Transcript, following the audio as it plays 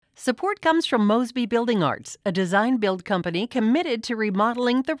Support comes from Mosby Building Arts, a design-build company committed to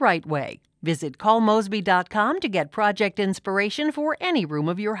remodeling the right way. Visit callmosby.com to get project inspiration for any room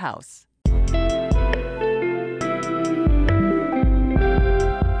of your house.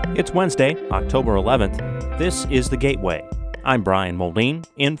 It's Wednesday, October 11th. This is The Gateway. I'm Brian Moldine,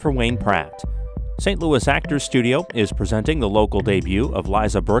 in for Wayne Pratt. St. Louis Actors Studio is presenting the local debut of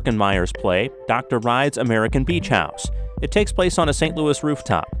Liza Birkenmeier's play, Dr. Ride's American Beach House. It takes place on a St. Louis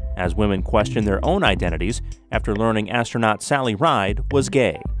rooftop as women question their own identities after learning astronaut Sally Ride was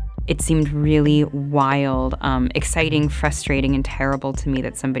gay. It seemed really wild, exciting, frustrating, and terrible to me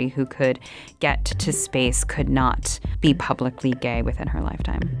that somebody who could get to space could not be publicly gay within her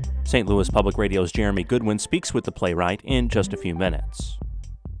lifetime. St. Louis Public Radio's Jeremy Goodwin speaks with the playwright in just a few minutes.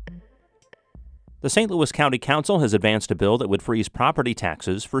 The St. Louis County Council has advanced a bill that would freeze property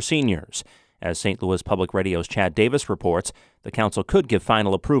taxes for seniors. As St. Louis Public Radio's Chad Davis reports, the council could give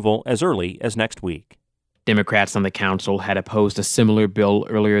final approval as early as next week. Democrats on the council had opposed a similar bill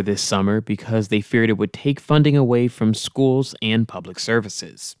earlier this summer because they feared it would take funding away from schools and public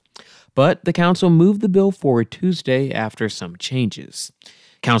services. But the council moved the bill forward Tuesday after some changes.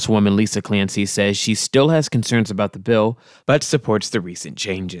 Councilwoman Lisa Clancy says she still has concerns about the bill, but supports the recent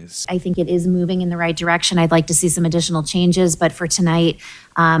changes. I think it is moving in the right direction. I'd like to see some additional changes, but for tonight,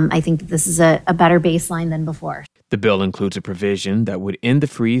 I think this is a better baseline than before. The bill includes a provision that would end the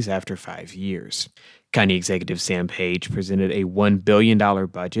freeze after 5 years. County Executive Sam Page presented a $1 billion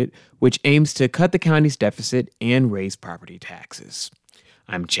budget, which aims to cut the county's deficit and raise property taxes.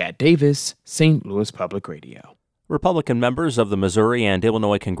 I'm Chad Davis, St. Louis Public Radio. Republican members of the Missouri and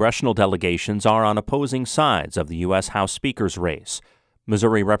Illinois congressional delegations are on opposing sides of the U.S. House Speaker's race.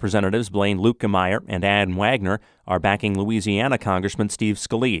 Missouri Representatives Blaine Luetkemeyer and Adam Wagner are backing Louisiana Congressman Steve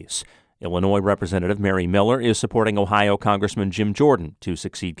Scalise. Illinois Representative Mary Miller is supporting Ohio Congressman Jim Jordan to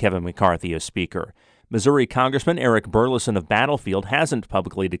succeed Kevin McCarthy as Speaker. Missouri Congressman Eric Burleson of Battlefield hasn't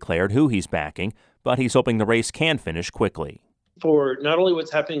publicly declared who he's backing, but he's hoping the race can finish quickly. For not only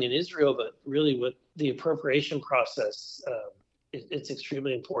what's happening in Israel, but really with the appropriation process, it's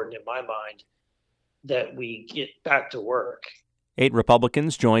extremely important in my mind that we get back to work. 8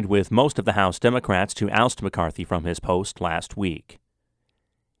 Republicans joined with most of the House Democrats to oust McCarthy from his post last week.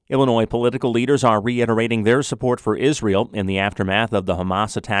 Illinois political leaders are reiterating their support for Israel in the aftermath of the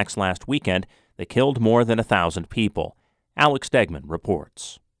Hamas attacks last weekend that killed more than 1,000 people. Alex Degman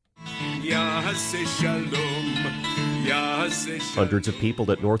reports. Hundreds of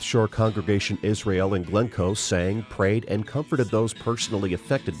people at North Shore Congregation Israel in Glencoe sang, prayed, and comforted those personally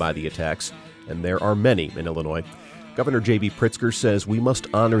affected by the attacks, and there are many in Illinois. Governor J.B. Pritzker says we must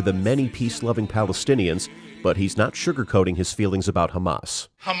honor the many peace-loving Palestinians, but he's not sugarcoating his feelings about Hamas.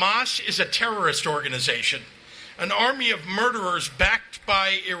 Hamas is a terrorist organization, an army of murderers backed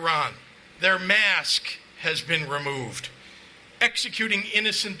by Iran. Their mask has been removed. Executing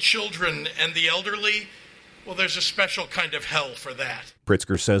innocent children and the elderly, well, there's a special kind of hell for that.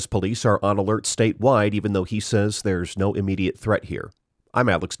 Pritzker says police are on alert statewide, even though he says there's no immediate threat here. I'm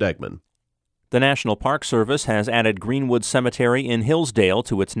Alex Degman. The National Park Service has added Greenwood Cemetery in Hillsdale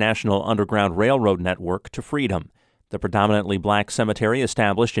to its National Underground Railroad network to Freedom. The predominantly black cemetery,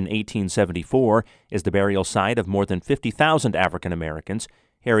 established in 1874, is the burial site of more than 50,000 African Americans.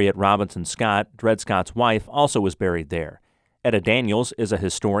 Harriet Robinson Scott, Dred Scott's wife, also was buried there. Etta Daniels is a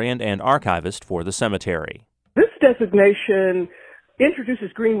historian and archivist for the cemetery. This designation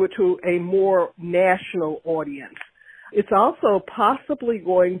introduces Greenwood to a more national audience. It's also possibly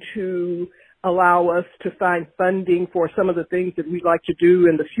going to allow us to find funding for some of the things that we'd like to do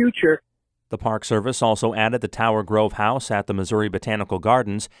in the future. The Park Service also added the Tower Grove House at the Missouri Botanical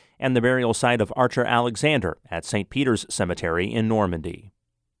Gardens and the burial site of Archer Alexander at St. Peter's Cemetery in Normandy.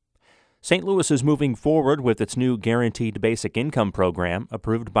 St. Louis is moving forward with its new Guaranteed Basic Income program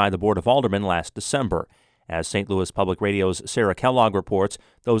approved by the Board of Aldermen last December. As St. Louis Public Radio's Sarah Kellogg reports,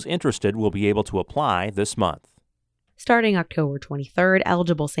 those interested will be able to apply this month. Starting October 23rd,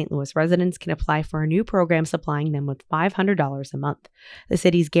 eligible St. Louis residents can apply for a new program supplying them with $500 a month. The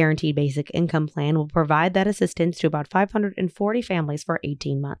city's Guaranteed Basic Income Plan will provide that assistance to about 540 families for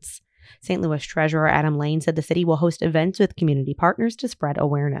 18 months. St. Louis Treasurer Adam Lane said the city will host events with community partners to spread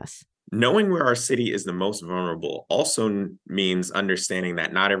awareness. Knowing where our city is the most vulnerable also means understanding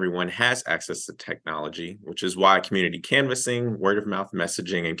that not everyone has access to technology, which is why community canvassing, word-of-mouth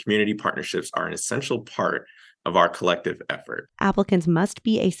messaging, and community partnerships are an essential part of our collective effort. Applicants must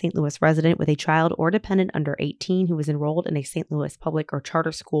be a St. Louis resident with a child or dependent under 18 who is enrolled in a St. Louis public or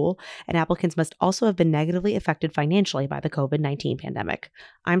charter school, and applicants must also have been negatively affected financially by the COVID-19 pandemic.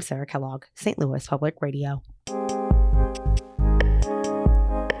 I'm Sarah Kellogg, St. Louis Public Radio.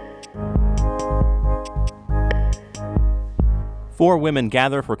 Four women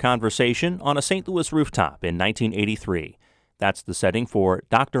gather for conversation on a St. Louis rooftop in 1983. That's the setting for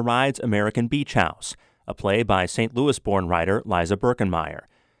Dr. Ride's American Beach House, a play by St. Louis-born writer Liza Birkenmeier.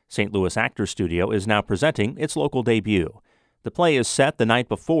 St. Louis Actors Studio is now presenting its local debut. The play is set the night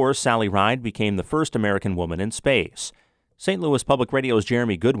before Sally Ride became the first American woman in space. St. Louis Public Radio's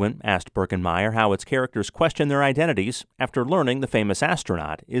Jeremy Goodwin asked Birkenmeier how its characters question their identities after learning the famous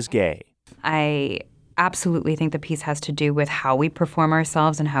astronaut is gay. I absolutely think the piece has to do with how we perform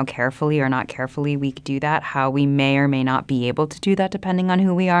ourselves and how carefully or not carefully we do that, how we may or may not be able to do that depending on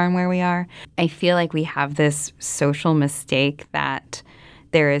who we are and where we are. I feel like we have this social mistake that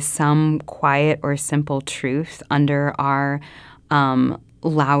there is some quiet or simple truth under our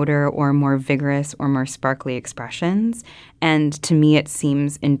louder or more vigorous or more sparkly expressions. And to me, it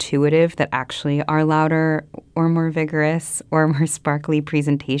seems intuitive that actually our louder or more vigorous or more sparkly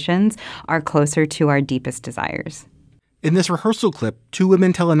presentations are closer to our deepest desires. In this rehearsal clip, two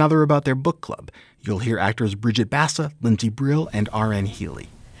women tell another about their book club. You'll hear actors Bridget Bassa, Lindsay Brill, and R.N. Healy.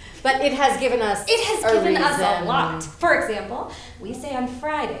 But it has given us a lot. For example, we say on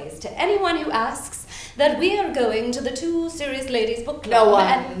Fridays to anyone who asks that we are going to the Two Serious Ladies book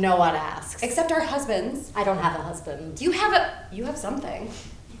club. No one asks. Except our husbands. I don't have a husband. You have something.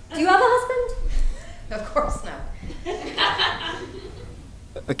 Do you have a husband? Of course not.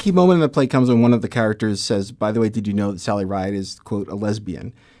 A key moment in the play comes when one of the characters says, by the way, did you know that Sally Ride is, quote, a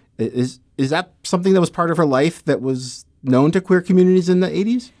lesbian? Is that something that was part of her life that was known to queer communities in the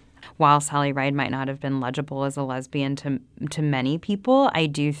 80s? While Sally Ride might not have been legible as a lesbian to many people, I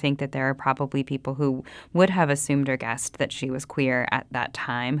do think that there are probably people who would have assumed or guessed that she was queer at that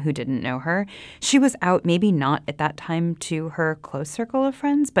time who didn't know her. She was out, maybe not at that time to her close circle of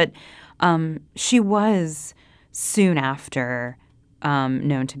friends, but she was soon after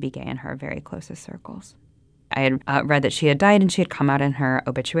known to be gay in her very closest circles. I had read that she had died and she had come out in her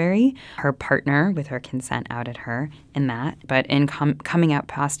obituary. Her partner, with her consent, outed her in that. But in coming out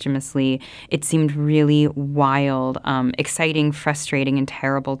posthumously, it seemed really wild, exciting, frustrating, and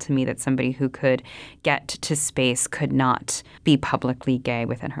terrible to me that somebody who could get to space could not be publicly gay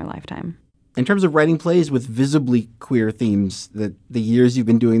within her lifetime. In terms of writing plays with visibly queer themes, the years you've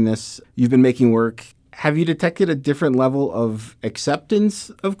been doing this, you've been making work, have you detected a different level of acceptance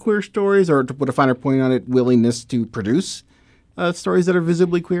of queer stories, or to put a finer point on it, willingness to produce stories that are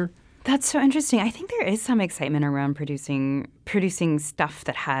visibly queer? That's so interesting. I think there is some excitement around producing stuff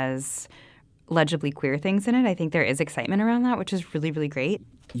that has legibly queer things in it. I think there is excitement around that, which is really, really great.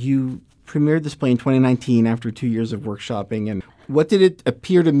 You premiered this play in 2019 after 2 years of workshopping. And what did it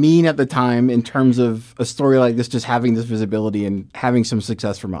appear to mean at the time in terms of a story like this just having this visibility and having some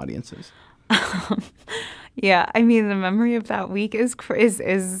success from audiences? Yeah, I mean, the memory of that week is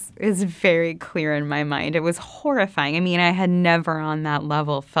very clear in my mind. It was horrifying. I mean, I had never on that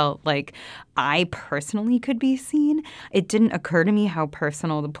level felt like I personally could be seen. It didn't occur to me how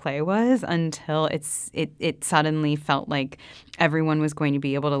personal the play was until it suddenly felt like everyone was going to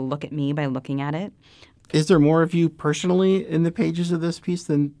be able to look at me by looking at it. Is there more of you personally in the pages of this piece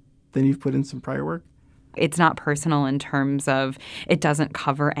than you've put in some prior work? It's not personal in terms of it doesn't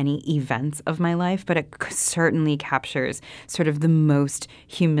cover any events of my life, but it certainly captures sort of the most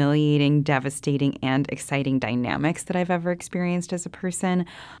humiliating, devastating, and exciting dynamics that I've ever experienced as a person.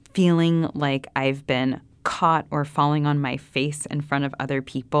 Feeling like I've been caught or falling on my face in front of other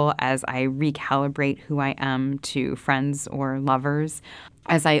people as I recalibrate who I am to friends or lovers,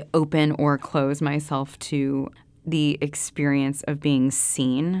 as I open or close myself to the experience of being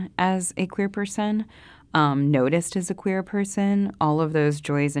seen as a queer person. Noticed as a queer person, all of those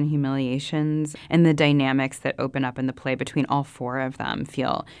joys and humiliations and the dynamics that open up in the play between all four of them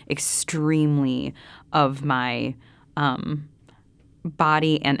feel extremely of my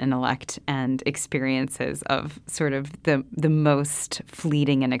body and intellect and experiences of sort of the most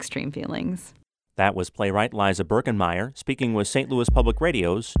fleeting and extreme feelings. That was playwright Liza Birkenmeier speaking with St. Louis Public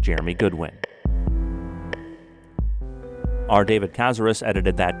Radio's Jeremy Goodwin. R. David Cazares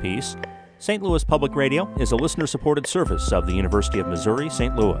edited that piece. St. Louis Public Radio is a listener-supported service of the University of Missouri,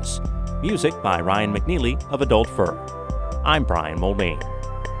 St. Louis. Music by Ryan McNeely of Adult Fur. I'm Brian Mulvaney.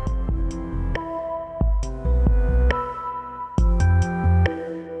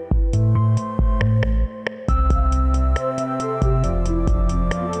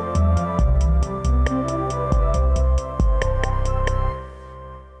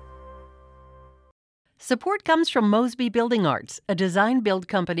 Support comes from Mosby Building Arts, a design-build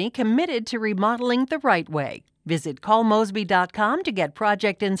company committed to remodeling the right way. Visit callmosby.com to get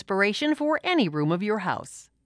project inspiration for any room of your house.